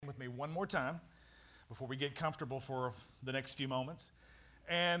one more time before we get comfortable for the next few moments.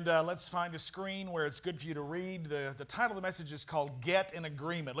 And let's find a screen where it's good for you to read. The title of the message is called Get in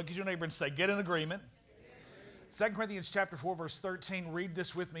Agreement. Look at your neighbor and say, Get in Agreement. 2 Corinthians chapter 4, verse 13. Read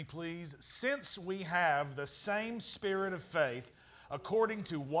this with me, please. Since we have the same spirit of faith, according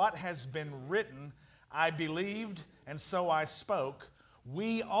to what has been written, I believed, and so I spoke.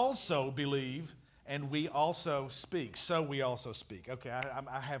 We also believe, and we also speak. So we also speak. Okay,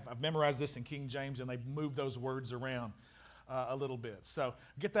 I've memorized this in King James, and they've moved those words around a little bit. So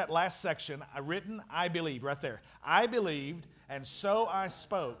get that last section. I believed, right there. I believed, and so I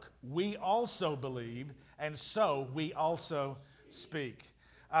spoke. We also believed, and so we also speak.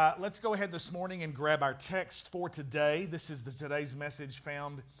 Let's go ahead this morning and grab our text for today. This is today's message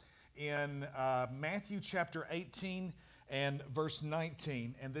found in Matthew chapter 18 and verse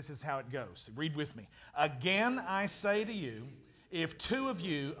 19, and this is how it goes. Read with me. Again, I say to you, if two of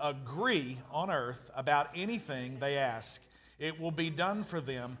you agree on earth about anything they ask, it will be done for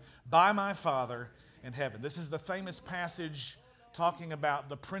them by my Father in heaven. This is the famous passage talking about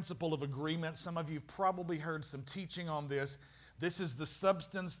the principle of agreement. Some of you have probably heard some teaching on this. This is the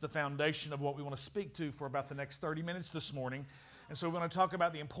substance, the foundation of what we want to speak to for about the next 30 minutes this morning. And so we're going to talk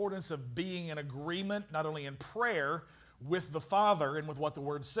about the importance of being in agreement, not only in prayer with the Father and with what the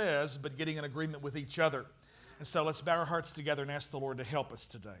Word says, but getting in agreement with each other. And so let's bow our hearts together and ask the Lord to help us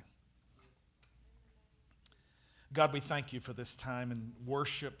today. God, we thank you for this time in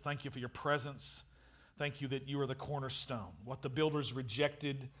worship. Thank you for your presence. Thank you that you are the cornerstone. What the builders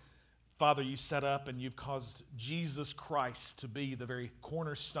rejected, Father, you set up, and you've caused Jesus Christ to be the very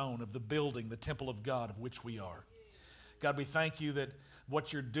cornerstone of the building, the temple of God, of which we are. God, we thank you that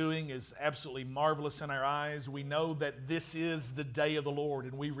what you're doing is absolutely marvelous in our eyes. We know that this is the day of the Lord,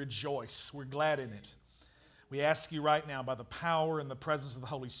 and we rejoice. We're glad in it. We ask you right now, by the power and the presence of the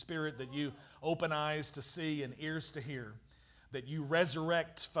Holy Spirit, that you open eyes to see and ears to hear, that you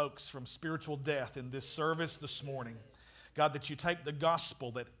resurrect folks from spiritual death in this service this morning. God, that you take the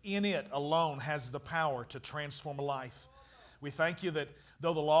gospel, that in it alone has the power to transform a life. We thank you that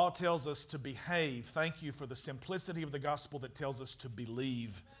though the law tells us to behave, thank you for the simplicity of the gospel that tells us to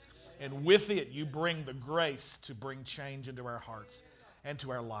believe. And with it, you bring the grace to bring change into our hearts and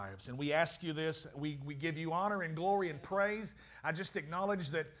to our lives. And we ask you this, we give you honor and glory and praise. I just acknowledge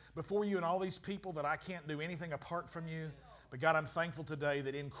that before you and all these people that I can't do anything apart from you. But God, I'm thankful today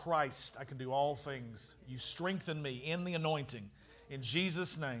that in Christ I can do all things. You strengthen me in the anointing. In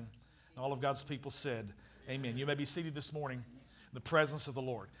Jesus' name, and all of God's people said, amen. You may be seated this morning in the presence of the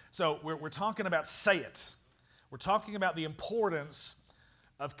Lord. So we're talking about say it. We're talking about the importance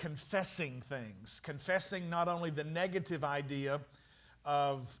of confessing things. Confessing not only the negative idea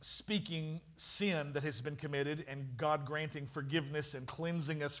of speaking sin that has been committed and God granting forgiveness and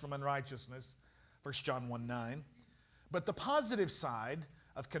cleansing us from unrighteousness, 1 John 1:9, but the positive side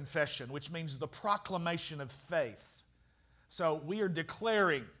of confession, which means the proclamation of faith. So we are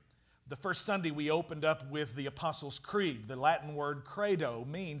declaring. The first Sunday we opened up with the Apostles' Creed. The Latin word credo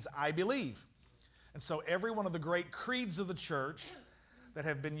means I believe. And so every one of the great creeds of the church that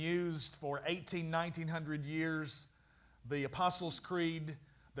have been used for 1900 years, the Apostles' Creed,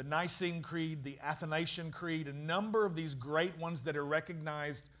 the Nicene Creed, the Athanasian Creed, a number of these great ones that are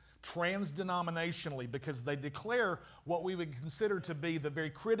recognized trans-denominationally because they declare what we would consider to be the very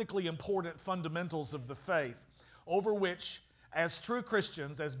critically important fundamentals of the faith, over which, as true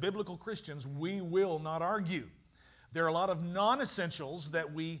Christians, as biblical Christians, we will not argue. There are a lot of non-essentials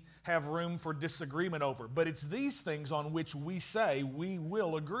that we have room for disagreement over, but it's these things on which we say we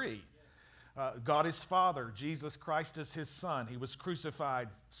will agree. God is Father. Jesus Christ is His Son. He was crucified,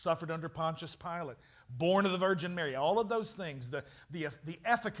 suffered under Pontius Pilate, born of the Virgin Mary. All of those things, the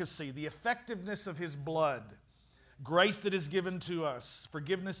efficacy, the effectiveness of His blood, grace that is given to us,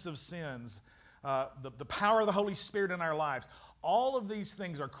 forgiveness of sins, the power of the Holy Spirit in our lives. All of these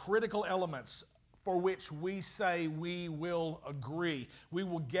things are critical elements for which we say we will agree. We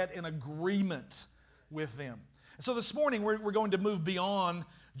will get in agreement with them. So this morning we're going to move beyond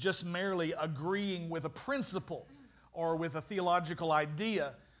just merely agreeing with a principle or with a theological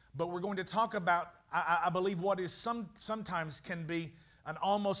idea, but we're going to talk about, I believe, what is sometimes can be an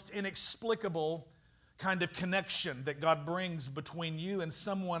almost inexplicable kind of connection that God brings between you and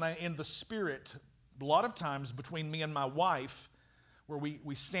someone in the Spirit. A lot of times between me and my wife, where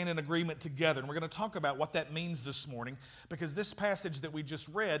we stand in agreement together. And we're going to talk about what that means this morning, because this passage that we just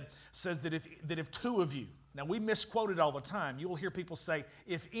read says that if two of you, now we misquote it all the time. You will hear people say,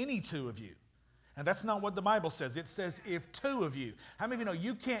 if any two of you. And that's not what the Bible says. It says, if two of you. How many of you know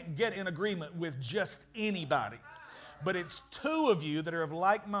you can't get in agreement with just anybody? But it's two of you that are of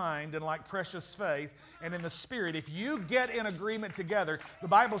like mind and like precious faith and in the Spirit. If you get in agreement together, the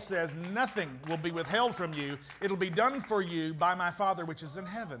Bible says nothing will be withheld from you. It'll be done for you by my Father which is in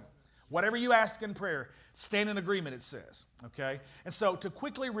heaven. Whatever you ask in prayer, stand in agreement, it says. Okay? And so to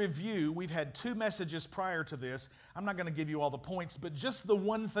quickly review, we've had 2 messages prior to this. I'm not going to give you all the points, but just the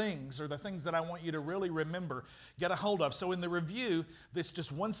one things or the things that I want you to really remember, get a hold of. So in the review, this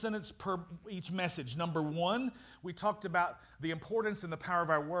just one sentence per each message. Number 1, we talked about the importance and the power of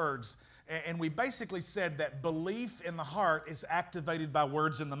our words. And we basically said that belief in the heart is activated by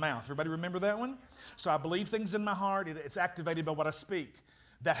words in the mouth. Everybody remember that one? So I believe things in my heart. It's activated by what I speak.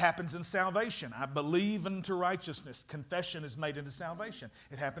 That happens in salvation. I believe unto righteousness. Confession is made into salvation.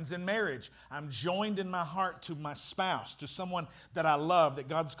 It happens in marriage. I'm joined in my heart to my spouse, to someone that I love, that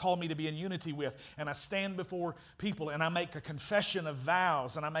God's called me to be in unity with. And I stand before people and I make a confession of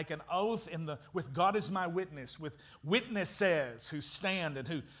vows and I make an oath with God as my witness, with witnesses who stand and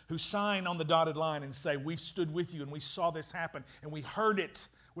who sign on the dotted line and say, we've stood with you and we saw this happen and we heard it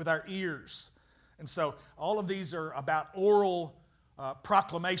with our ears. And so all of these are about oral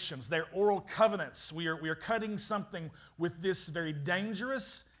proclamations. They're oral covenants. We are cutting something with this very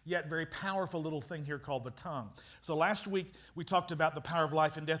dangerous yet very powerful little thing here called the tongue. So last week we talked about the power of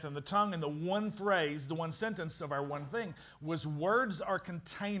life and death in the tongue, and the one phrase, the one sentence of our one thing was words are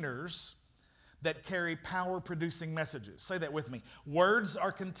containers that carry power-producing messages. Say that with me. Words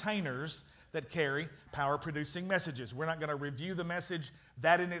are containers that carry power-producing messages. We're not going to review the message.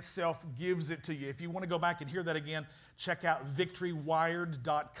 That in itself gives it to you. If you want to go back and hear that again, check out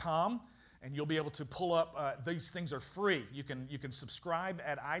victorywired.com, and you'll be able to pull up. These things are free. You can subscribe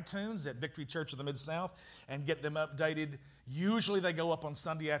at iTunes at Victory Church of the Mid-South and get them updated. Usually they go up on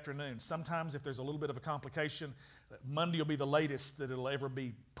Sunday afternoon. Sometimes if there's a little bit of a complication, Monday will be the latest that it'll ever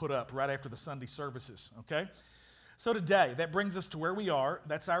be put up, right after the Sunday services, okay? So today, that brings us to where we are.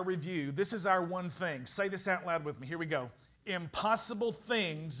 That's our review. This is our one thing. Say this out loud with me. Here we go. Impossible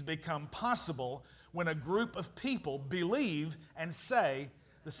things become possible when a group of people believe and say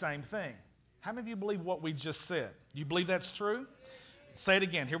the same thing. How many of you believe what we just said? You believe that's true? Say it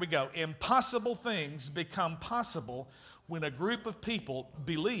again. Here we go. Impossible things become possible when a group of people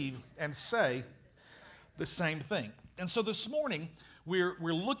believe and say the same thing. And so this morning, we're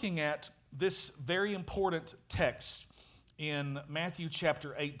looking at this very important text in Matthew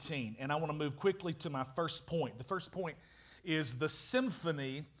chapter 18. And I want to move quickly to my first point. The first point is the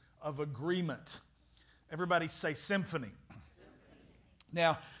symphony of agreement. Everybody say symphony.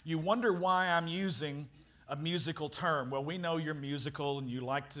 Now, you wonder why I'm using a musical term. Well, we know you're musical and you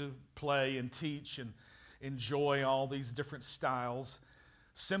like to play and teach and enjoy all these different styles.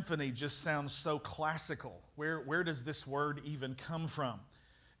 Symphony just sounds so classical. Where does this word even come from?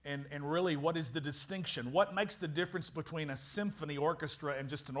 And really, what is the distinction? What makes the difference between a symphony orchestra and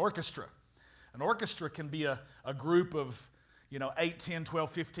just an orchestra? An orchestra can be a group of 8, 10, 12,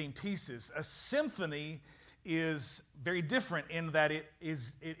 15 pieces. A symphony is very different in that it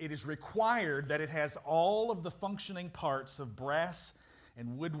is required that it has all of the functioning parts of brass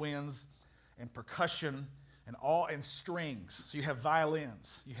and woodwinds and percussion and strings. So you have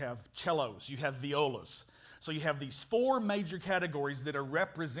violins, you have cellos, you have violas. So you have these 4 major categories that are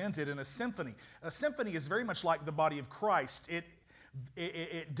represented in a symphony. A symphony is very much like the body of Christ.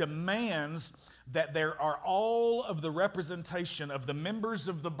 It demands that there are all of the representation of the members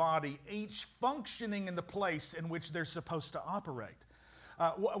of the body, each functioning in the place in which they're supposed to operate.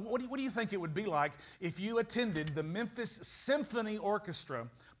 What do you think it would be like if you attended the Memphis Symphony Orchestra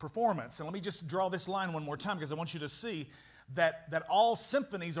performance? And let me just draw this line one more time because I want you to see that all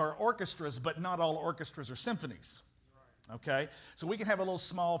symphonies are orchestras, but not all orchestras are symphonies. Okay? So we can have a little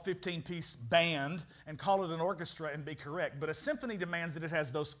small 15-piece band and call it an orchestra and be correct. But a symphony demands that it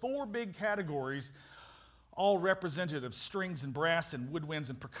has those 4 big categories, all representative of strings and brass and woodwinds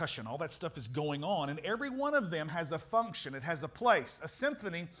and percussion. All that stuff is going on. And every one of them has a function. It has a place. A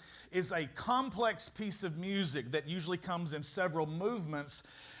symphony is a complex piece of music that usually comes in several movements,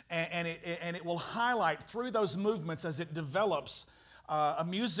 and it will highlight through those movements as it develops a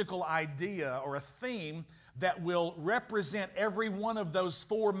musical idea or a theme that will represent every one of those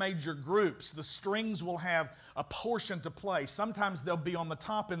 4 major groups. The strings will have a portion to play. Sometimes they'll be on the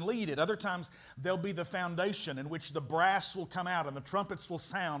top and lead it. Other times they'll be the foundation in which the brass will come out and the trumpets will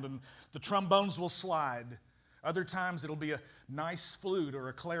sound and the trombones will slide. Other times it'll be a nice flute or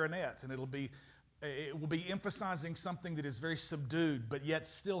a clarinet, and it will be emphasizing something that is very subdued but yet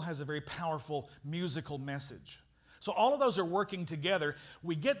still has a very powerful musical message. So all of those are working together.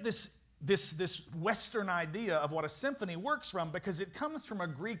 We get this this Western idea of what a symphony works from, because it comes from a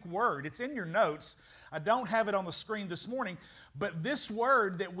Greek word. It's in your notes. I don't have it on the screen this morning, but this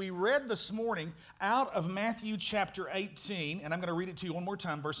word that we read this morning out of Matthew chapter 18, and I'm going to read it to you one more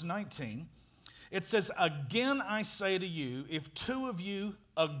time, verse 19. It says, "Again I say to you, if two of you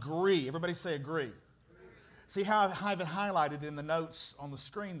agree," everybody say agree. See how I have it highlighted in the notes on the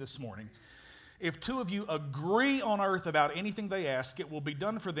screen this morning. "If two of you agree on earth about anything they ask, it will be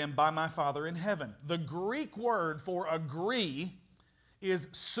done for them by my Father in heaven." The Greek word for agree is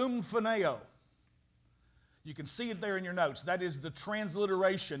symphoneo. You can see it there in your notes. That is the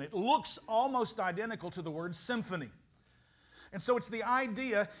transliteration. It looks almost identical to the word symphony. And so it's the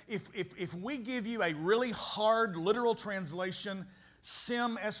idea, if we give you a really hard literal translation,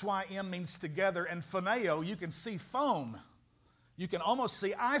 sim, S-Y-M, means together, and phoneo, you can see phone. You can almost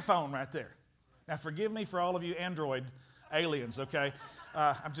see iPhone right there. Now, forgive me for all of you Android aliens, okay?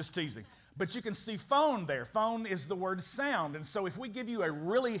 I'm just teasing. But you can see phone there. Phone is the word sound. And so if we give you a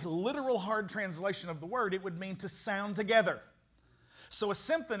really literal hard translation of the word, it would mean to sound together. So a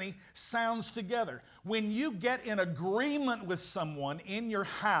symphony sounds together. When you get in agreement with someone in your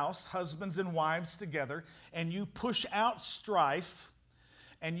house, husbands and wives together, and you push out strife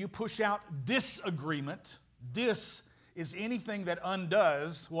and you push out disagreement, dis is anything that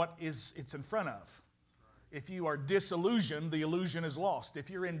undoes what it's in front of. If you are disillusioned, the illusion is lost. If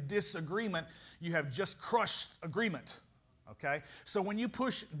you're in disagreement, you have just crushed agreement. Okay? So when you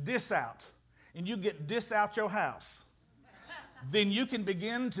push dis out and you get dis out your house, then you can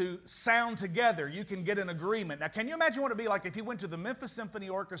begin to sound together. You can get an agreement. Now, can you imagine what it would be like if you went to the Memphis Symphony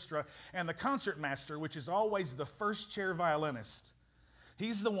Orchestra and the concertmaster, which is always the first chair violinist,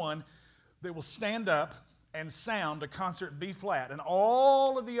 he's the one that will stand up and sound a concert B flat, and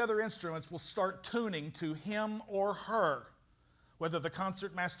all of the other instruments will start tuning to him or her. Whether the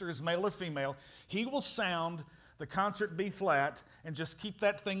concertmaster is male or female, he will sound the concert B flat and just keep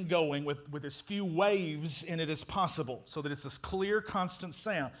that thing going with as few waves in it as possible so that it's this clear, constant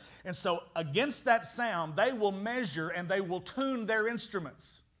sound. And so against that sound, they will measure and they will tune their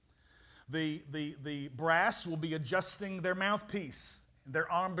instruments. The brass will be adjusting their mouthpiece. Their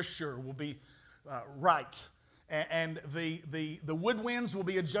embouchure will be right. And the woodwinds will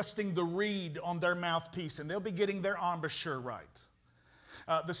be adjusting the reed on their mouthpiece, and they'll be getting their embouchure right.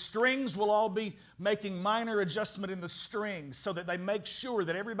 The strings will all be making minor adjustment in the strings so that they make sure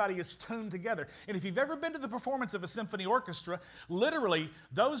that everybody is tuned together. And if you've ever been to the performance of a symphony orchestra, literally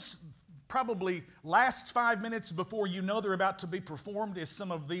those probably last 5 minutes before you know they're about to be performed is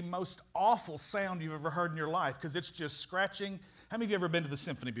some of the most awful sound you've ever heard in your life, because it's just scratching. How many of you have ever been to the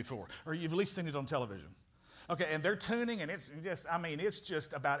symphony before? Or you've at least seen it on television? Okay, and they're tuning, and it's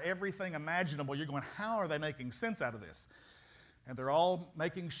just about everything imaginable. You're going, how are they making sense out of this? And they're all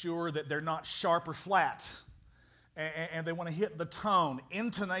making sure that they're not sharp or flat. And they want to hit the tone.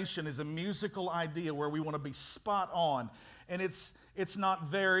 Intonation is a musical idea where we want to be spot on. And it's not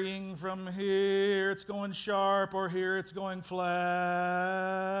varying from here, it's going sharp, or here it's going flat.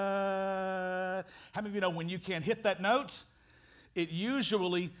 How many of you know when you can't hit that note, it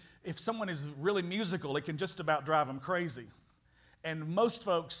usually, if someone is really musical, it can just about drive them crazy. And most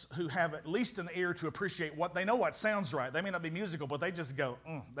folks who have at least an ear to appreciate what they know what sounds right. They may not be musical, but they just go,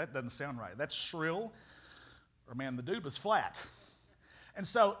 that doesn't sound right. That's shrill. Or man, the dude was flat. And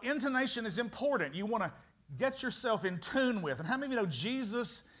so intonation is important. You want to get yourself in tune with. And how many of you know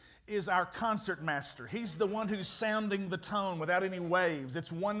Jesus is our concert master? He's the one who's sounding the tone without any waves.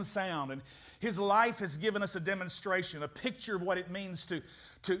 It's one sound. And his life has given us a demonstration, a picture of what it means to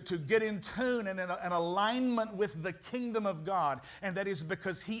get in tune and in an alignment with the kingdom of God. And that is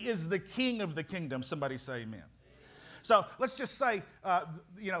because he is the king of the kingdom. Somebody say amen. So let's just say,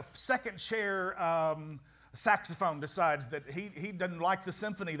 second chair saxophone decides that he doesn't like the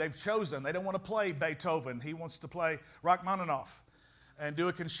symphony they've chosen. They don't want to play Beethoven. He wants to play Rachmaninoff and do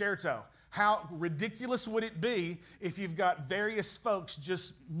a concerto. How ridiculous would it be if you've got various folks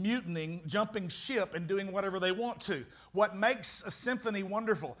just mutinying, jumping ship, and doing whatever they want to? What makes a symphony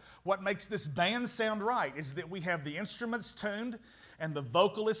wonderful, what makes this band sound right, is that we have the instruments tuned and the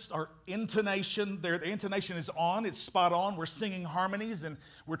vocalists are intonation. The intonation is on, it's spot on. We're singing harmonies and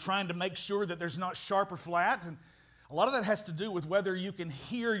we're trying to make sure that there's not sharp or flat. And a lot of that has to do with whether you can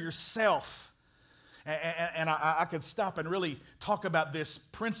hear yourself. And I could stop and really talk about this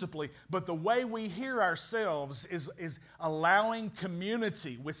principally, but the way we hear ourselves is allowing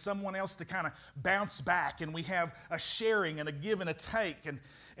community with someone else to kind of bounce back, and we have a sharing and a give and a take.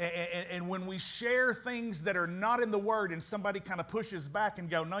 And when we share things that are not in the Word and somebody kind of pushes back and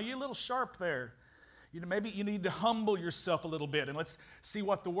go, no, you're a little sharp there. Maybe you need to humble yourself a little bit, and let's see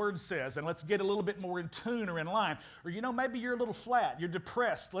what the Word says, and let's get a little bit more in tune or in line. Or maybe you're a little flat, you're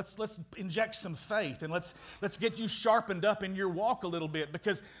depressed. Let's inject some faith, and let's get you sharpened up in your walk a little bit,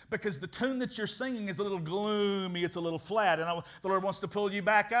 because the tune that you're singing is a little gloomy, it's a little flat, and the Lord wants to pull you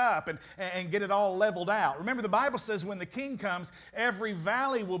back up and get it all leveled out. Remember, the Bible says when the King comes, every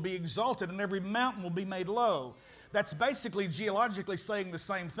valley will be exalted and every mountain will be made low. That's basically geologically saying the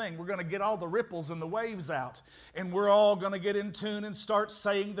same thing. We're going to get all the ripples and the waves out, and we're all going to get in tune and start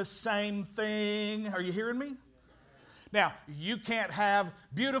saying the same thing. Are you hearing me? Now, you can't have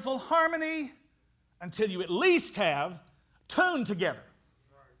beautiful harmony until you at least have tune together.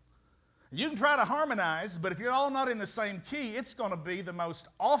 You can try to harmonize, but if you're all not in the same key, it's going to be the most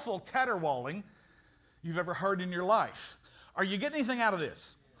awful caterwauling you've ever heard in your life. Are you getting anything out of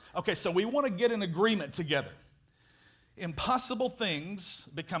this? Okay, so we want to get in agreement together. Impossible things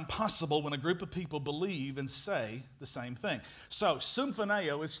become possible when a group of people believe and say the same thing. So,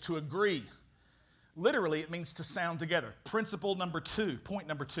 symphoneo is to agree. Literally, it means to sound together. Principle number 2, point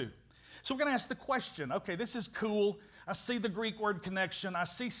number 2. So we're going to ask the question, okay, this is cool. I see the Greek word connection. I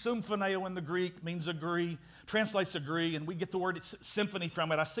see symphoneo in the Greek, means agree, translates agree, and we get the word symphony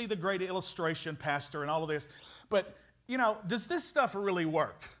from it. I see the great illustration, pastor, and all of this. But, does this stuff really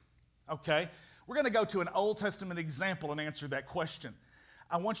work? Okay? We're going to go to an Old Testament example and answer that question.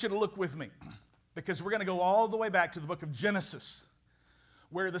 I want you to look with me, because we're going to go all the way back to the book of Genesis,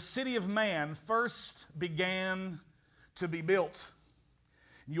 where the city of man first began to be built.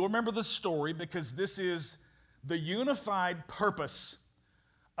 You'll remember the story, because this is the unified purpose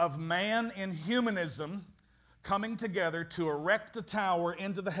of man and humanism coming together to erect a tower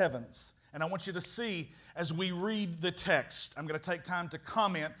into the heavens. And I want you to see as we read the text. I'm going to take time to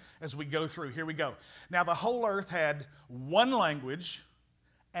comment as we go through. Here we go. Now, the whole earth had one language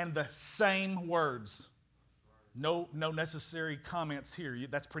and the same words. No necessary comments here.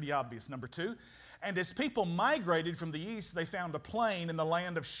 That's pretty obvious. Number 2, and as people migrated from the east, they found a plain in the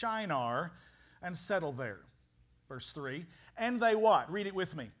land of Shinar and settled there. Verse 3, and they what? Read it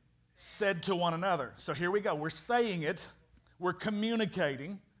with me. Said to one another. So here we go. We're saying it. We're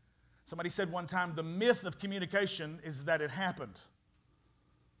communicating. Somebody said one time, the myth of communication is that it happened.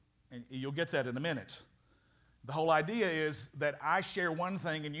 And you'll get that in a minute. The whole idea is that I share one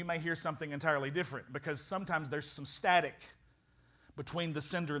thing and you may hear something entirely different, because sometimes there's some static between the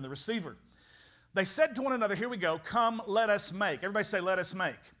sender and the receiver. They said to one another, here we go, come, let us make. Everybody say, let us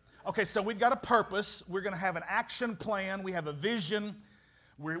make. Okay, so we've got a purpose. We're going to have an action plan. We have a vision.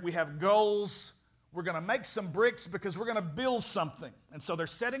 We have goals. We're going to make some bricks because we're going to build something. And so they're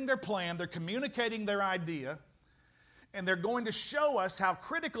setting their plan, they're communicating their idea, and they're going to show us how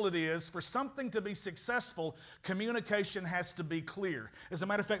critical it is for something to be successful. Communication has to be clear. As a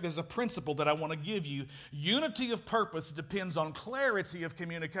matter of fact, there's a principle that I want to give you. Unity of purpose depends on clarity of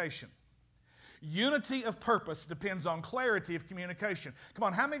communication. Unity of purpose depends on clarity of communication. Come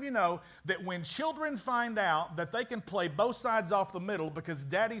on, how many of you know that when children find out that they can play both sides off the middle because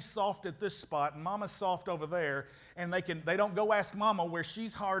daddy's soft at this spot and mama's soft over there, and they don't go ask mama where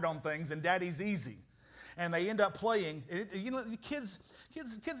she's hard on things and daddy's easy, and they end up playing. Kids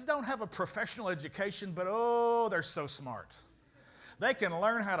don't have a professional education, but oh, they're so smart. They can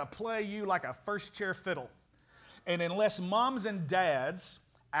learn how to play you like a first chair fiddle. And unless moms and dads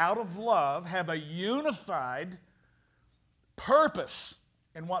out of love have a unified purpose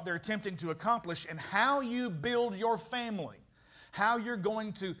in what they're attempting to accomplish and how you build your family, how you're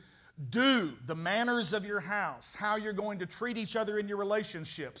going to do the manners of your house, how you're going to treat each other in your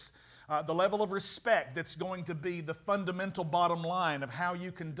relationships, the level of respect that's going to be the fundamental bottom line of how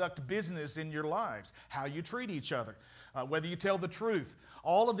you conduct business in your lives, how you treat each other, whether you tell the truth.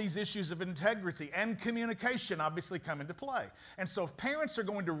 All of these issues of integrity and communication obviously come into play. And so if parents are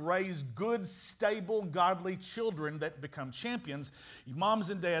going to raise good, stable, godly children that become champions, moms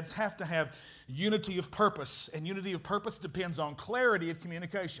and dads have to have unity of purpose. And unity of purpose depends on clarity of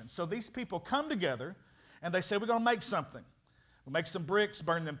communication. So these people come together and they say, we're going to make something. We'll make some bricks,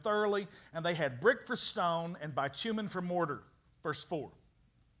 burn them thoroughly. And they had brick for stone and bitumen for mortar. Verse 4.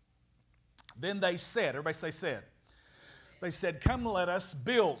 Then they said, everybody say said. They said, come let us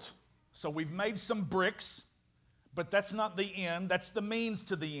build. So we've made some bricks, but that's not the end. That's the means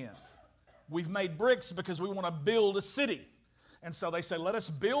to the end. We've made bricks because we want to build a city. And so they say, let us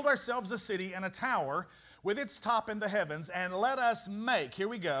build ourselves a city and a tower with its top in the heavens, and let us make, here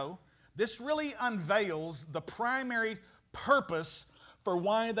we go, this really unveils the primary purpose for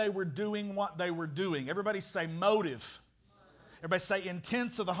why they were doing what they were doing. Everybody say motive. Everybody say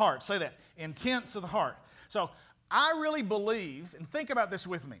intents of the heart. Say that, intents of the heart. So I really believe, and think about this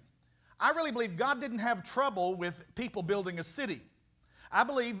with me, I really believe God didn't have trouble with people building a city. I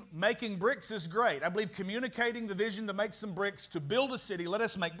believe making bricks is great. I believe communicating the vision to make some bricks, to build a city. Let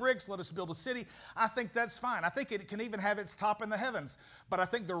us make bricks, let us build a city. I think that's fine. I think it can even have its top in the heavens. But I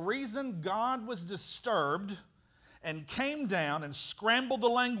think the reason God was disturbed and came down and scrambled the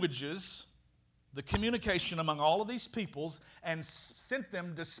languages, the communication among all of these peoples, and sent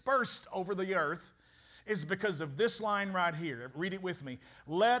them dispersed over the earth is because of this line right here. Read it with me.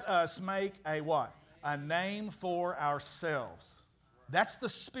 Let us make a what? A name for ourselves. That's the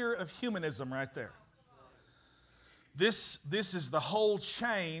spirit of humanism right there. This is the whole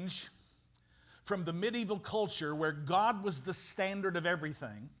change from the medieval culture where God was the standard of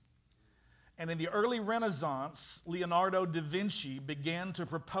everything. And in the early Renaissance, Leonardo da Vinci began to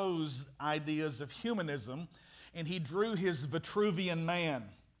propose ideas of humanism, and he drew his Vitruvian Man.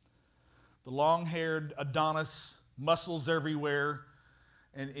 The long-haired Adonis, muscles everywhere.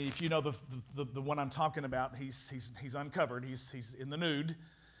 And if you know the one I'm talking about, he's uncovered. He's in the nude.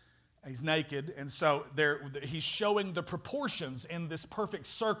 He's naked. And so he's showing the proportions in this perfect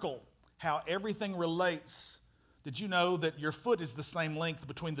circle, how everything relates. Did you know that your foot is the same length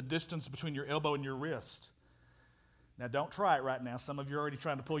between the distance between your elbow and your wrist? Now, don't try it right now. Some of you are already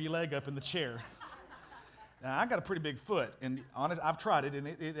trying to pull your leg up in the chair. Now, I got a pretty big foot, and honest, I've tried it, and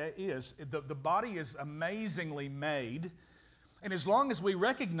it is. The body is amazingly made. And as long as we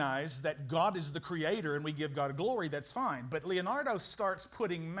recognize that God is the creator and we give God glory, that's fine. But Leonardo starts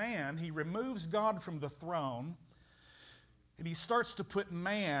putting man, he removes God from the throne, and he starts to put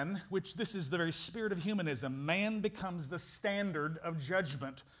man, which this is the very spirit of humanism, man becomes the standard of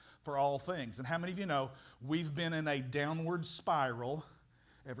judgment for all things. And how many of you know we've been in a downward spiral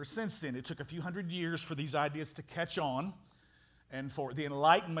ever since then? It took a few hundred years for these ideas to catch on and for the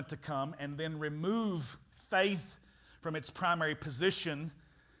Enlightenment to come and then remove faith from its primary position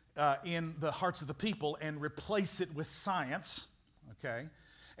in the hearts of the people and replace it with science, okay?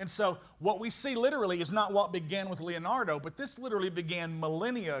 And so what we see literally is not what began with Leonardo, but this literally began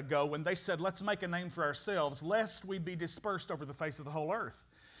millennia ago when they said, let's make a name for ourselves, lest we be dispersed over the face of the whole earth.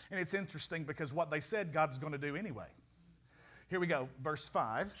 And it's interesting because what they said, God's going to do anyway. Here we go, verse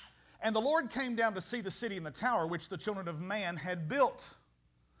 5. And the Lord came down to see the city and the tower which the children of man had built.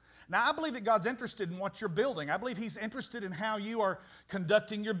 Now, I believe that God's interested in what you're building. I believe He's interested in how you are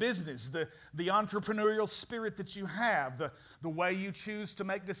conducting your business, the entrepreneurial spirit that you have, the way you choose to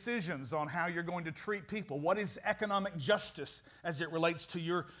make decisions on how you're going to treat people. What is economic justice as it relates to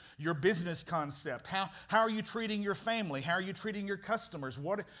your business concept? How are you treating your family? How are you treating your customers?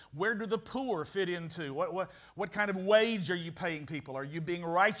 Where do the poor fit into? What kind of wage are you paying people? Are you being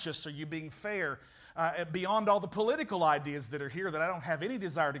righteous? Are you being fair? Beyond all the political ideas that are here that I don't have any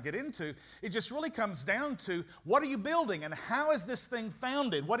desire to get into, it just really comes down to what are you building and how is this thing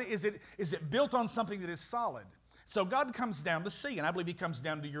founded? What is it? Is it built on something that is solid? So God comes down to see, and I believe He comes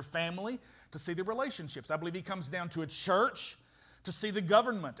down to your family to see the relationships. I believe He comes down to a church to see the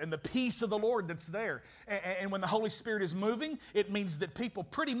government and the peace of the Lord that's there. And when the Holy Spirit is moving, it means that people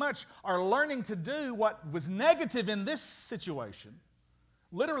pretty much are learning to do what was negative in this situation.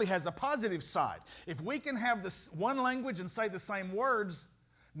 Literally has a positive side. If we can have this one language and say the same words,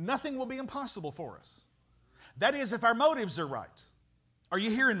 nothing will be impossible for us. That is, if our motives are right. Are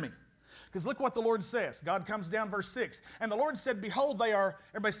you hearing me? Because look what the Lord says. God comes down, verse 6. And the Lord said, behold, they are,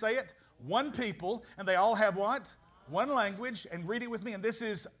 everybody say it, one people, and they all have what? One language, and read it with me. And this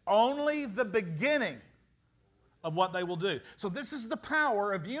is only the beginning of what they will do. So this is the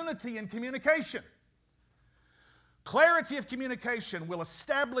power of unity and communication. Clarity of communication will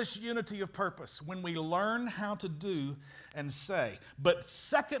establish unity of purpose when we learn how to do and say. But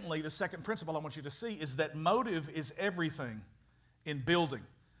secondly, the second principle I want you to see is that motive is everything in building.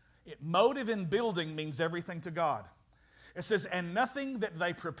 Motive in building means everything to God. It says, and nothing that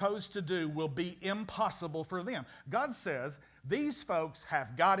they propose to do will be impossible for them. God says, these folks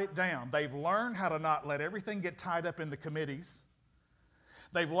have got it down. They've learned how to not let everything get tied up in the committees.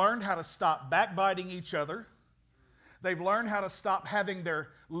 They've learned how to stop backbiting each other. They've learned how to stop having their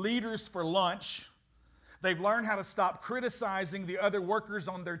leaders for lunch. They've learned how to stop criticizing the other workers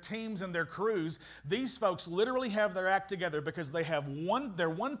on their teams and their crews. These folks literally have their act together because they're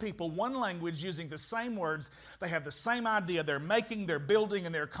one people, one language, using the same words. They have the same idea. They're building,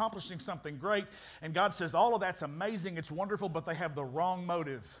 and they're accomplishing something great. And God says, all of that's amazing, it's wonderful, but they have the wrong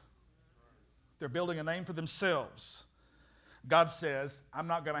motive. They're building a name for themselves. God says, I'm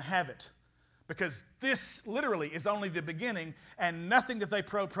not going to have it. Because this literally is only the beginning, and nothing that they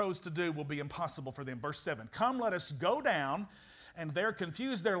propose to do will be impossible for them. Verse 7, come, let us go down, and there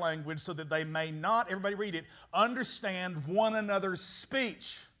confuse their language so that they may not, everybody read it, understand one another's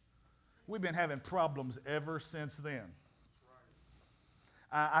speech. we've been having problems ever since then.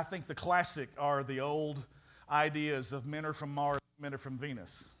 I think the classic are the old ideas of men are from Mars, men are from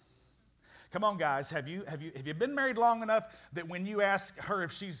Venus. Come on, guys, have you been married long enough that when you ask her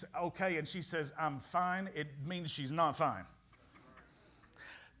if she's okay and she says, I'm fine, it means she's not fine?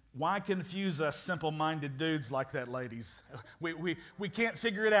 Why confuse us simple-minded dudes like that, ladies? We can't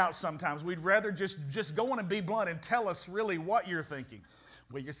figure it out sometimes. We'd rather just go on and be blunt and tell us really what you're thinking.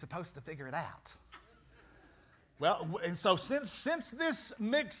 Well, you're supposed to figure it out. Well, and so since this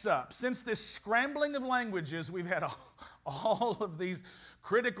mix-up, since this scrambling of languages, we've had all of these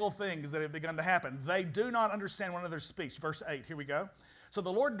critical things that have begun to happen. They do not understand one another's speech. Verse 8, here we go. So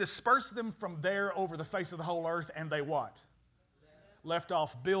the Lord dispersed them from there over the face of the whole earth, and they what? Left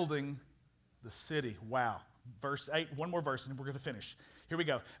off building the city. Wow. Verse 8, one more verse, and we're going to finish. Here we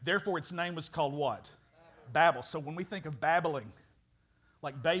go. Therefore, its name was called what? Babel. So when we think of babbling,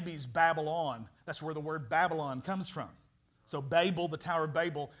 like babies babble on, that's where the word Babylon comes from. So Babel, the Tower of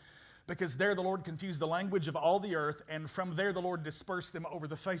Babel, because there the Lord confused the language of all the earth, and from there the Lord dispersed them over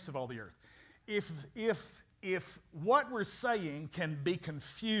the face of all the earth. If what we're saying can be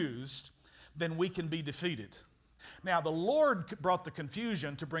confused, then we can be defeated. Now, the Lord brought the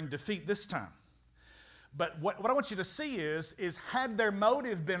confusion to bring defeat this time. But what I want you to see is had their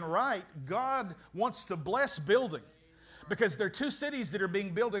motive been right, God wants to bless building. Because there are two cities that are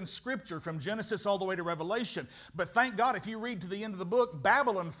being built in Scripture from Genesis all the way to Revelation. But thank God, if you read to the end of the book,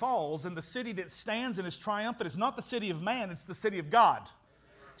 Babylon falls, and the city that stands and is triumphant is not the city of man, it's the city of God.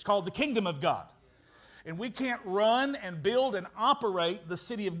 It's called the kingdom of God. And we can't run and build and operate the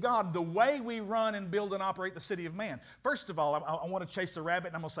city of God the way we run and build and operate the city of man. First of all, I want to chase the rabbit,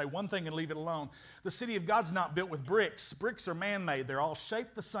 and I'm going to say one thing and leave it alone. The city of God's not built with bricks. Bricks are man-made. They're all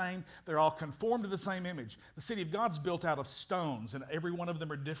shaped the same. They're all conformed to the same image. The city of God's built out of stones, and every one of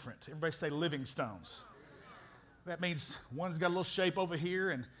them are different. Everybody say living stones. That means one's got a little shape over here,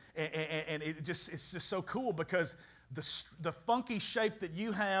 and it's just so cool because the funky shape that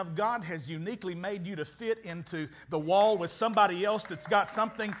you have, God has uniquely made you to fit into the wall with somebody else that's got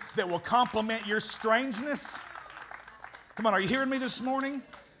something that will complement your strangeness. Come on, are you hearing me this morning?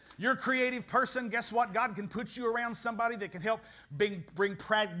 You're a creative person. Guess what? God can put you around somebody that can help bring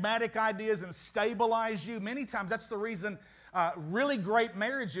pragmatic ideas and stabilize you. Many times that's the reason really great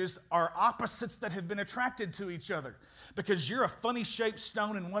marriages are opposites that have been attracted to each other. Because you're a funny-shaped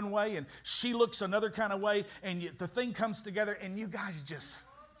stone in one way, and she looks another kind of way, and the thing comes together, and you guys just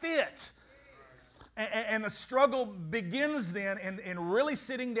fit. And the struggle begins then in really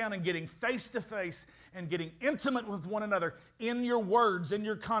sitting down and getting face-to-face and getting intimate with one another in your words, in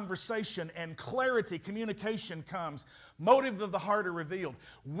your conversation, and clarity, communication comes. Motives of the heart are revealed.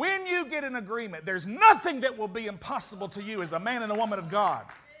 When you get an agreement, there's nothing that will be impossible to you as a man and a woman of God.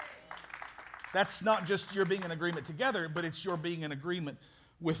 That's not just your being in agreement together, but it's your being in agreement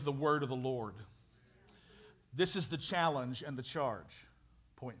with the word of the Lord. This is the challenge and the charge.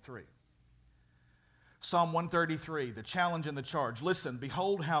 Point 3. Psalm 133, the challenge and the charge. Listen,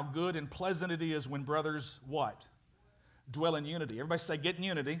 behold how good and pleasant it is when brothers, what? Dwell in unity. Everybody say, get in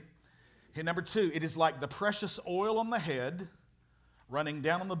unity. Here, number 2, it is like the precious oil on the head, running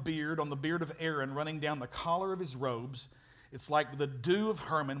down on the beard of Aaron, running down the collar of his robes. It's like the dew of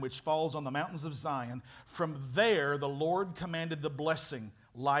Hermon, which falls on the mountains of Zion. From there, the Lord commanded the blessing,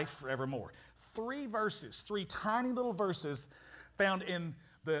 life forevermore. 3 verses, 3 tiny little verses found in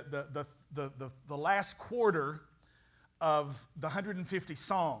the last quarter of the 150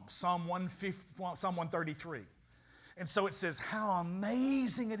 Psalms, Psalm 133. And so it says, how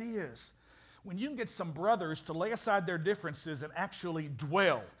amazing it is when you can get some brothers to lay aside their differences and actually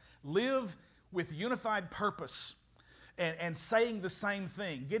dwell, live with unified purpose, and saying the same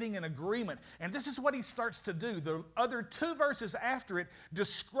thing, getting an agreement. And this is what he starts to do. The other 2 verses after it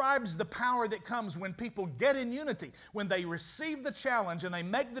describes the power that comes when people get in unity, when they receive the challenge and they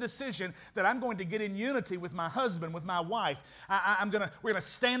make the decision that I'm going to get in unity with my husband, with my wife. We're going to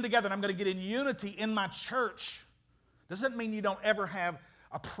stand together and I'm going to get in unity in my church. Doesn't mean you don't ever have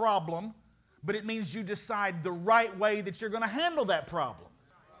a problem, but it means you decide the right way that you're going to handle that problem.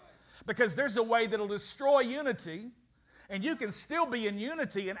 Because there's a way that'll destroy unity, and you can still be in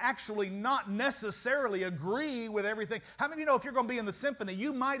unity and actually not necessarily agree with everything. How many of you know if you're going to be in the symphony,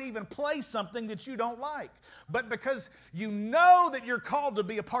 you might even play something that you don't like? But because you know that you're called to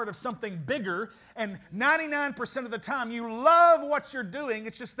be a part of something bigger, and 99% of the time you love what you're doing,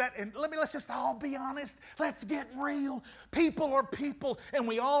 it's just that, and let's just all be honest. Let's get real. People are people, and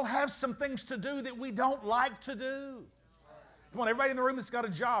we all have some things to do that we don't like to do. Come on, everybody in the room that's got a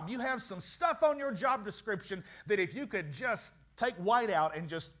job, you have some stuff on your job description that if you could just take white out and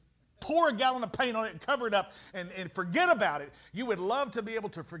just pour a gallon of paint on it and cover it up and forget about it. You would love to be able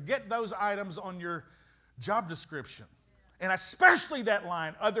to forget those items on your job description. And especially that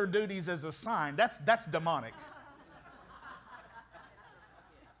line, other duties as assigned. That's demonic.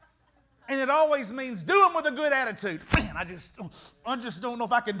 And it always means do them with a good attitude. Man, I just don't know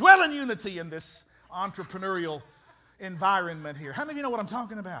if I can dwell in unity in this entrepreneurial environment here. How many of you know what I'm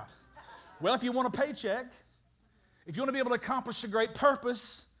talking about? Well, if you want a paycheck, if you want to be able to accomplish a great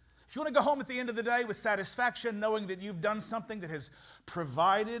purpose, if you want to go home at the end of the day with satisfaction, knowing that you've done something that has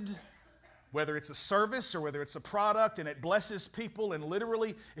provided, whether it's a service or whether it's a product, and it blesses people, and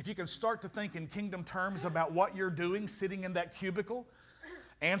literally, if you can start to think in kingdom terms about what you're doing sitting in that cubicle,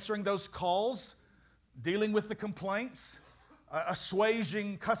 answering those calls, dealing with the complaints,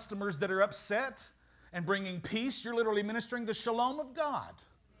 assuaging customers that are upset, and bringing peace, you're literally ministering the shalom of God.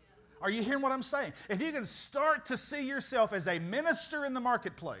 Are you hearing what I'm saying? If you can start to see yourself as a minister in the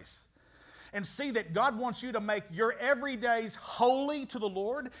marketplace and see that God wants you to make your everydays holy to the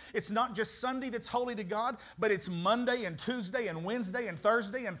Lord, it's not just Sunday that's holy to God, but it's Monday and Tuesday and Wednesday and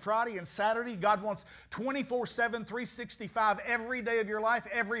Thursday and Friday and Saturday. God wants 24/7, 365 every day of your life,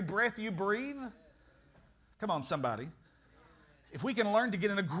 every breath you breathe. Come on, somebody. If we can learn to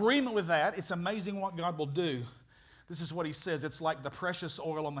get in agreement with that, it's amazing what God will do. This is what he says. It's like the precious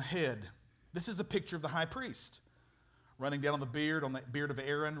oil on the head. This is a picture of the high priest running down on the beard of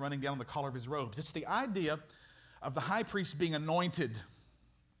Aaron, running down on the collar of his robes. It's the idea of the high priest being anointed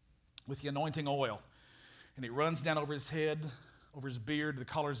with the anointing oil. And it runs down over his head, over his beard, the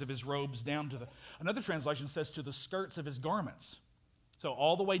collars of his robes, down to another translation says to the skirts of his garments. So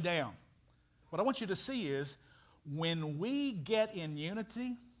all the way down. What I want you to see is when we get in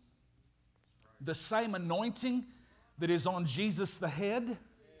unity, the same anointing that is on Jesus the head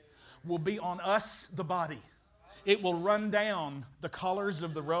will be on us the body. It will run down the collars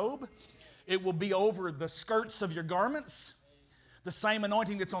of the robe. It will be over the skirts of your garments. The same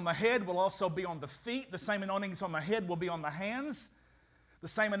anointing that's on the head will also be on the feet. The same anointing that's on the head will be on the hands. The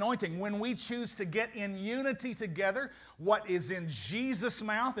same anointing. When we choose to get in unity together, what is in Jesus'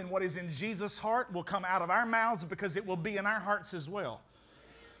 mouth and what is in Jesus' heart will come out of our mouths because it will be in our hearts as well.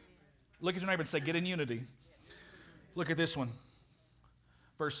 Look at your neighbor and say, get in unity. Look at this one.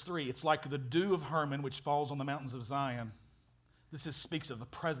 Verse 3, it's like the dew of Hermon which falls on the mountains of Zion. This speaks of the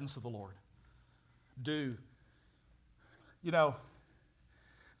presence of the Lord. Dew. You know,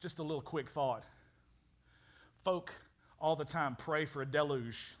 just a little quick thought. Folk all the time pray for a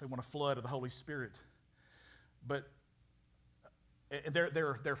deluge. They want a flood of the Holy Spirit. But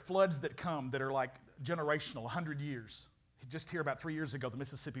there are floods that come that are like generational, 100 years. Just here about 3 years ago, the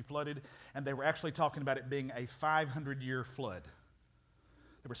Mississippi flooded, and they were actually talking about it being a 500-year flood.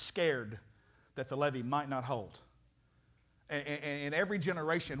 They were scared that the levee might not hold. And every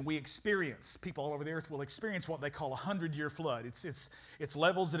generation we experience, people all over the earth will experience what they call a 100-year flood. It's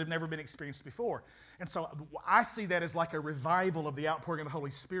levels that have never been experienced before. And so I see that as like a revival of the outpouring of the Holy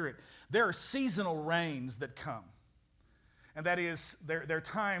Spirit. There are seasonal rains that come. And that is, there are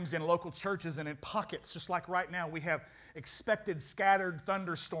times in local churches and in pockets, just like right now, we have expected scattered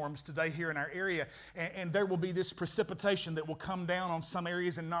thunderstorms today here in our area. And there will be this precipitation that will come down on some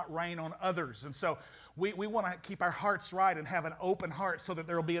areas and not rain on others. And so we want to keep our hearts right and have an open heart so that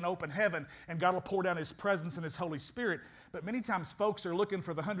there will be an open heaven and God will pour down His presence and His Holy Spirit. But many times folks are looking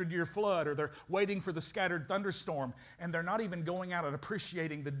for the 100-year flood or they're waiting for the scattered thunderstorm and they're not even going out and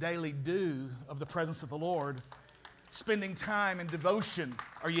appreciating the daily dew of the presence of the Lord. Spending time in devotion.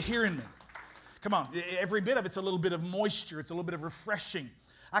 Are you hearing me? Come on, every bit of it's a little bit of moisture. It's a little bit of refreshing.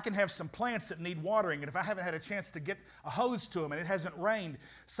 I can have some plants that need watering, and if I haven't had a chance to get a hose to them and it hasn't rained,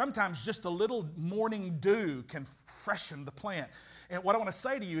 sometimes just a little morning dew can freshen the plant. And what I want to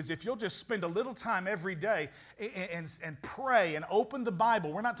say to you is if you'll just spend a little time every day and pray and open the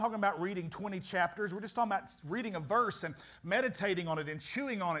Bible. We're not talking about reading 20 chapters. We're just talking about reading a verse and meditating on it and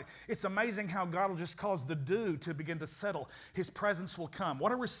chewing on it. It's amazing how God will just cause the dew to begin to settle. His presence will come.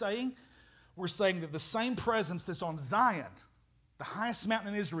 What are we saying? We're saying that the same presence that's on Zion, the highest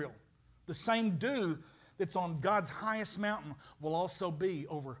mountain in Israel, the same dew that's on God's highest mountain will also be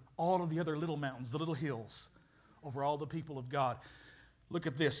over all of the other little mountains, the little hills, over all the people of God. Look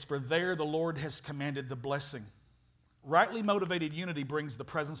at this. For there the Lord has commanded the blessing. Rightly motivated unity brings the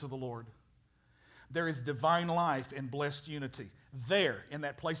presence of the Lord. There is divine life in blessed unity. There, in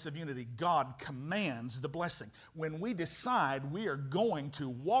that place of unity, God commands the blessing. When we decide we are going to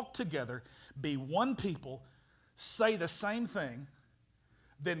walk together, be one people, say the same thing,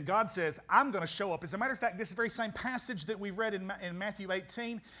 then God says, I'm going to show up. As a matter of fact, this very same passage that we read in Matthew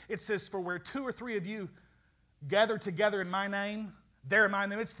 18, it says, for where 2 or 3 of you gather together in my name, There am I in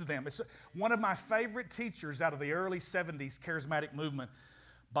the midst of them. It's one of my favorite teachers out of the early 70s charismatic movement.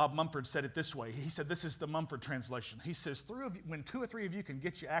 Bob Mumford said it this way. He said, this is the Mumford translation. He says, when 2 or 3 of you can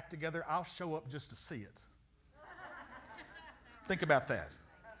get your act together, I'll show up just to see it. Think about that.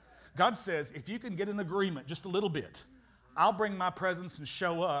 God says, if you can get an agreement just a little bit, I'll bring my presence and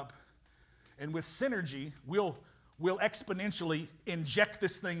show up, and with synergy, we'll exponentially inject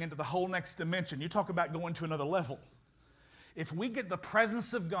this thing into the whole next dimension. You talk about going to another level. If we get the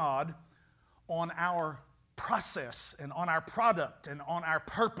presence of God on our process and on our product and on our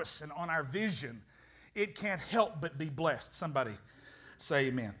purpose and on our vision, it can't help but be blessed. Somebody say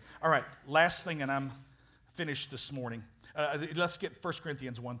amen. All right, last thing, and I'm finished this morning. Let's get 1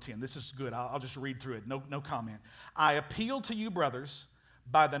 Corinthians 1:10. This is good. I'll just read through it. No comment. I appeal to you, brothers,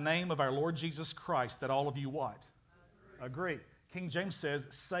 by the name of our Lord Jesus Christ, that all of you what? Agree. King James says,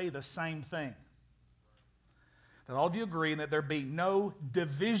 say the same thing. That all of you agree and that there be no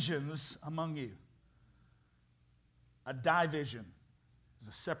divisions among you. A division is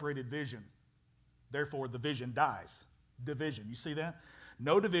a separated vision. Therefore, the vision dies. Division. You see that?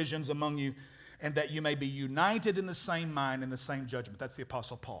 No divisions among you, and that you may be united in the same mind and the same judgment. That's the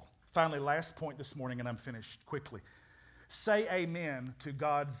Apostle Paul. Finally, last point this morning, and I'm finished quickly. Say amen to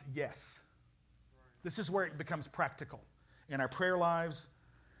God's yes. This is where it becomes practical. In our prayer lives,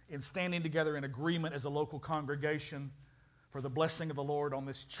 in standing together in agreement as a local congregation for the blessing of the Lord on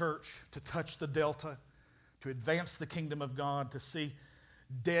this church, to touch the Delta, to advance the kingdom of God, to see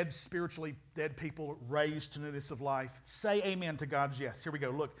spiritually dead people raised to newness of life. Say amen to God's yes. Here we go.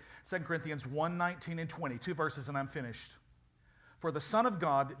 Look, 2 Corinthians 1:19 and 20. 2 verses and I'm finished. For the Son of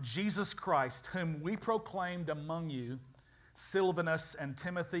God, Jesus Christ, whom we proclaimed among you, Silvanus and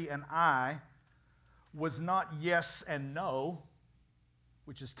Timothy and I, was not yes and no,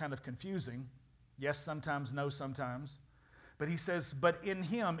 which is kind of confusing. Yes sometimes, no sometimes. But he says, but in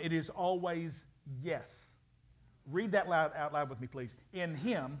him it is always yes. Read that out loud with me, please. In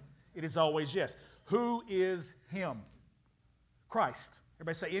him it is always yes. Who is him? Christ.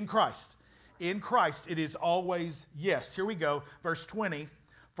 Everybody say, in Christ. In Christ it is always yes. Here we go. Verse 20.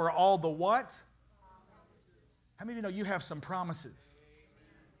 For all the what? How many of you know you have some promises?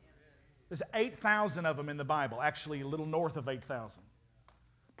 There's 8,000 of them in the Bible. Actually, a little north of 8,000.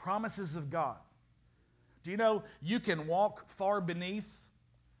 Promises of God. Do you know you can walk far beneath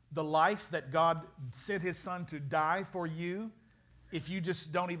the life that God sent His Son to die for you if you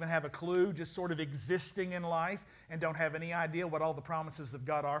just don't even have a clue, just sort of existing in life and don't have any idea what all the promises of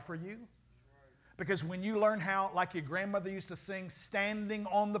God are for you? Because when you learn how, like your grandmother used to sing, standing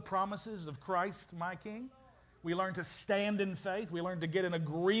on the promises of Christ, my King, we learn to stand in faith. We learn to get in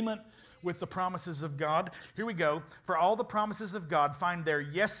agreement with the promises of God. Here we go. For all the promises of God find their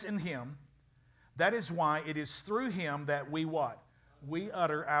yes in Him. That is why it is through Him that we what? We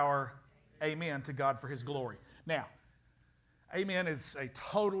utter our amen to God for His glory. Now, amen is a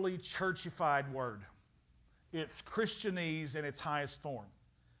totally churchified word. It's Christianese in its highest form.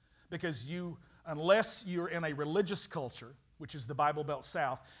 Because unless you're in a religious culture, which is the Bible Belt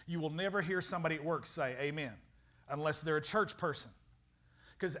South, you will never hear somebody at work say amen, unless they're a church person.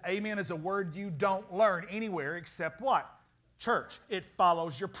 Because amen is a word you don't learn anywhere except what? Church. It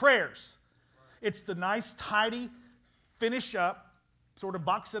follows your prayers. It's the nice, tidy, finish up, sort of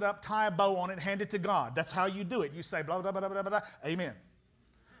box it up, tie a bow on it, hand it to God. That's how you do it. You say, blah, blah, blah, blah, blah, blah, amen.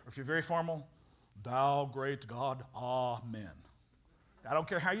 Or if you're very formal, thou great God, amen. I don't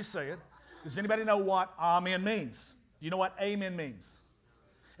care how you say it. Does anybody know what amen means? Do you know what amen means?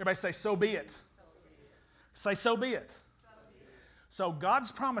 Everybody say, so be it. Say, so be it. So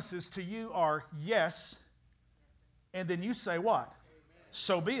God's promises to you are yes, and then you say what?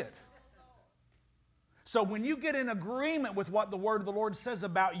 So be it. So when you get in agreement with what the word of the Lord says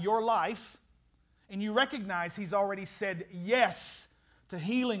about your life, and you recognize He's already said yes to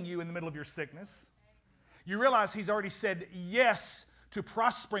healing you in the middle of your sickness, you realize He's already said yes to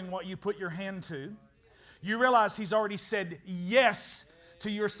prospering what you put your hand to, you realize He's already said yes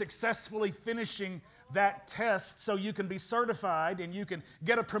to your successfully finishing that test so you can be certified and you can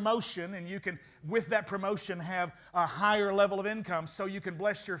get a promotion and you can, with that promotion, have a higher level of income so you can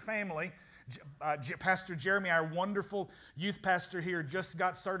bless your family. Pastor Jeremy, our wonderful youth pastor here, just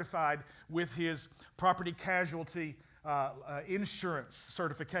got certified with his property casualty insurance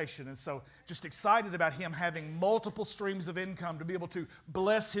certification. And so just excited about him having multiple streams of income to be able to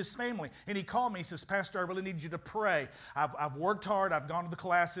bless his family. And he called me, he says, Pastor, I really need you to pray. I've worked hard, I've gone to the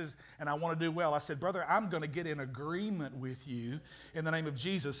classes, and I want to do well. I said, brother, I'm going to get in agreement with you in the name of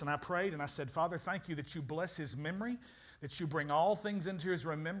Jesus. And I prayed and I said, Father, thank you that you bless his memory, that you bring all things into his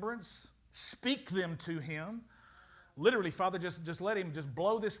remembrance, speak them to him. Literally, Father, just let him just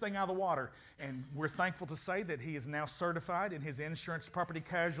blow this thing out of the water. And we're thankful to say that he is now certified in his insurance property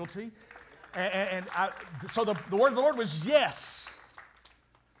casualty. So the word of the Lord was yes.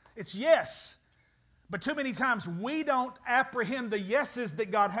 It's yes. But too many times we don't apprehend the yeses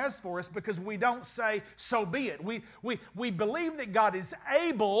that God has for us because we don't say, so be it. We believe that God is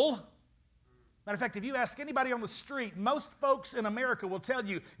able. Matter of fact, if you ask anybody on the street, most folks in America will tell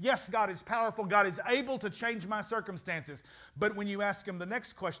you, yes, God is powerful. God is able to change my circumstances. But when you ask them the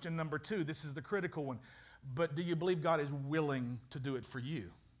next question, number 2, this is the critical one. But do you believe God is willing to do it for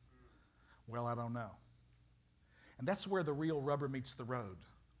you? Well, I don't know. And that's where the real rubber meets the road.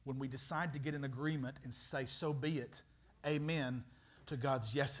 When we decide to get in agreement and say, so be it, amen, to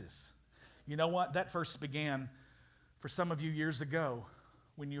God's yeses. You know what? That first began for some of you years ago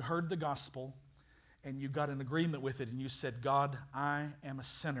when you heard the gospel and you got in agreement with it and you said, God, I am a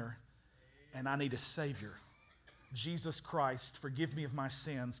sinner and I need a Savior. Jesus Christ, forgive me of my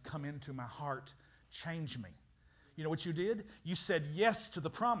sins, come into my heart, change me. You know what you did? You said yes to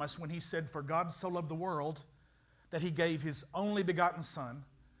the promise when he said, for God so loved the world that he gave his only begotten Son,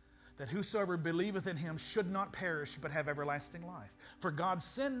 that whosoever believeth in him should not perish but have everlasting life. For God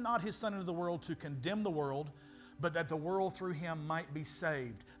sent not his Son into the world to condemn the world, but that the world through him might be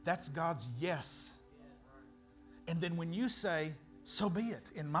saved. That's God's yes. And then when you say, so be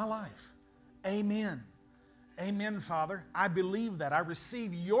it in my life, amen. Amen, Father. I believe that. I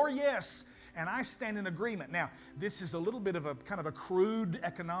receive your yes, and I stand in agreement. Now, this is a little bit of a kind of a crude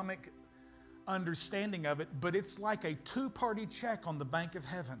economic understanding of it, but it's like a two-party check on the bank of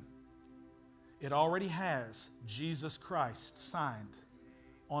heaven. It already has Jesus Christ signed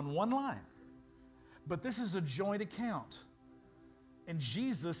on one line. But this is a joint account. And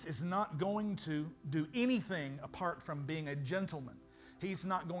Jesus is not going to do anything apart from being a gentleman. He's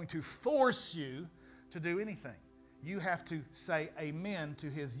not going to force you to do anything. You have to say amen to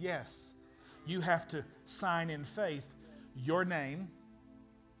his yes. You have to sign in faith your name,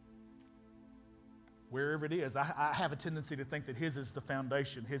 wherever it is. I have a tendency to think that his is the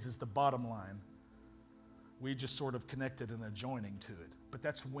foundation, his is the bottom line. We just sort of connected and adjoining to it. But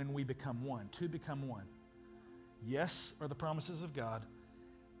that's when we become one. Two become one. Yes are the promises of God.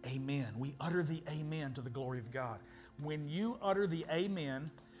 Amen. We utter the amen to the glory of God. When you utter the amen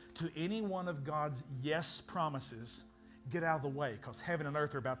to any one of God's yes promises, get out of the way because heaven and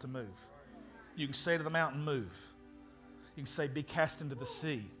earth are about to move. You can say to the mountain, move. You can say, be cast into the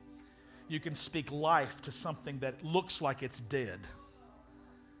sea. You can speak life to something that looks like it's dead.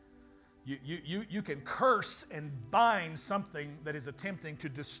 You can curse and bind something that is attempting to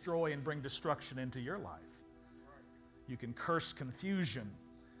destroy and bring destruction into your life. You can curse confusion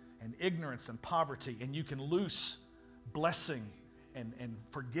and ignorance and poverty, and you can loose blessing and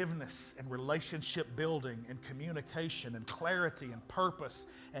forgiveness and relationship building and communication and clarity and purpose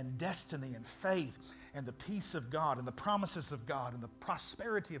and destiny and faith and the peace of God and the promises of God and the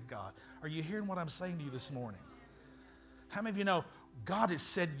prosperity of God. Are you hearing what I'm saying to you this morning? How many of you know God has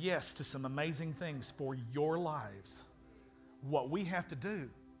said yes to some amazing things for your lives? What we have to do,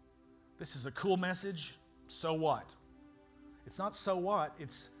 this is a cool message, so what? It's not so what,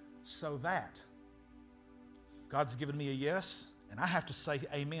 it's so that. God's given me a yes, and I have to say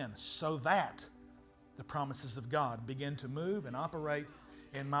amen, so that the promises of God begin to move and operate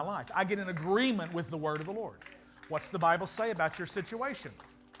in my life. I get in agreement with the word of the Lord. What's the Bible say about your situation?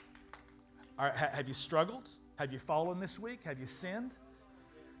 Have you struggled? Have you fallen this week? Have you sinned?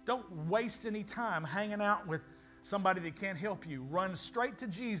 Don't waste any time hanging out with somebody that can't help you. Run straight to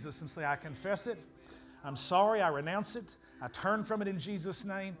Jesus and say, I confess it. I'm sorry. I renounce it. I turn from it in Jesus'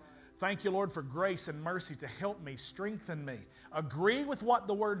 name. Thank you, Lord, for grace and mercy to help me, strengthen me. Agree with what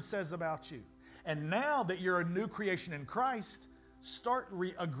the Word says about you. And now that you're a new creation in Christ, start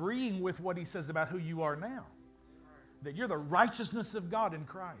agreeing with what He says about who you are now. That you're the righteousness of God in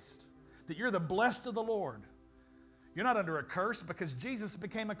Christ. That you're the blessed of the Lord. You're not under a curse because Jesus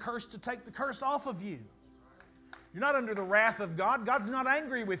became a curse to take the curse off of you. You're not under the wrath of God. God's not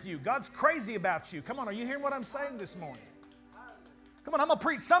angry with you. God's crazy about you. Come on, are you hearing what I'm saying this morning? Come on, I'm going to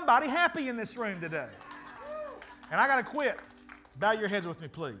preach somebody happy in this room today. And I got to quit. Bow your heads with me,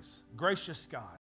 please. Gracious God.